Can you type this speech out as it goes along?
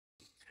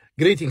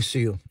Greetings to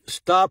you.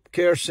 Stop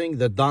cursing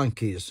the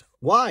donkeys.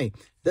 Why?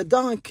 The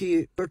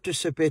donkey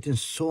participate in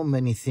so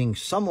many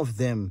things. Some of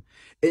them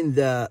in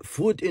the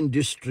food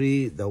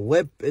industry, the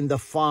whip in the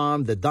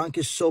farm. The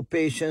donkey is so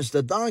patient.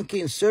 The donkey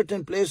in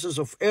certain places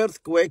of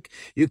earthquake,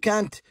 you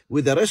can't,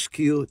 with a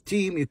rescue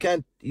team, you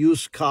can't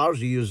use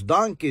cars, you use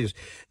donkeys.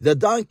 The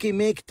donkey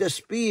make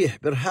tasbeeh,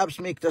 perhaps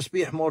make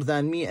tasbeeh more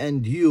than me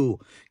and you,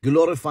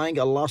 glorifying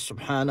Allah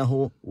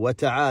subhanahu wa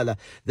ta'ala.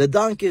 The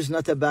donkey is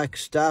not a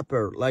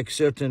backstabber like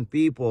certain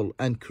people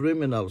and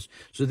criminals.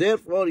 So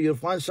therefore, you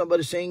find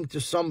somebody saying to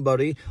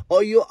somebody, oh,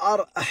 you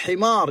are a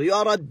himar, you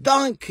are a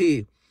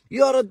donkey.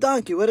 You are a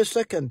donkey. Wait a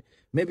second.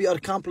 Maybe you are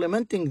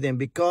complimenting them,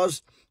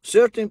 because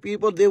certain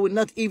people, they will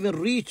not even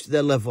reach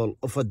the level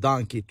of a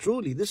donkey.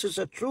 Truly, this is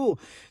a true.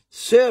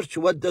 Search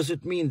what does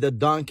it mean, the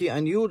donkey,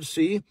 and you will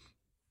see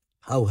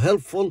how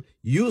helpful,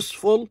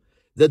 useful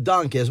the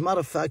donkey. As a matter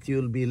of fact, you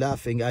will be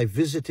laughing. I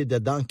visited the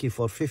donkey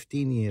for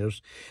 15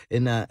 years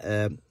in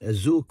a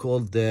zoo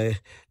called the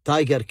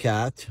Tiger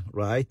Cat,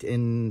 right,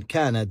 in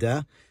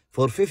Canada.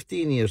 For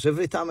 15 years,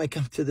 every time I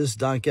come to this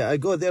donkey, I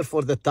go there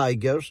for the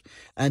tigers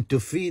and to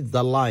feed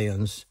the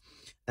lions.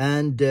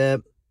 And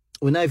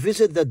when I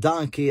visit the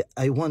donkey,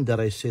 I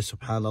wonder, I say,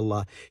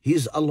 subhanallah,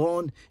 he's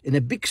alone in a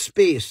big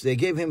space. They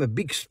gave him a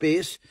big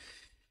space.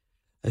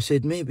 I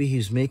said, maybe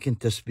he's making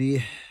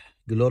tasbeeh,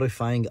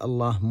 glorifying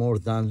Allah more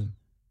than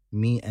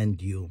me and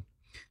you.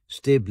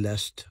 Stay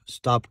blessed.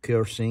 Stop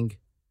cursing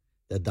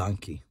the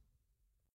donkey.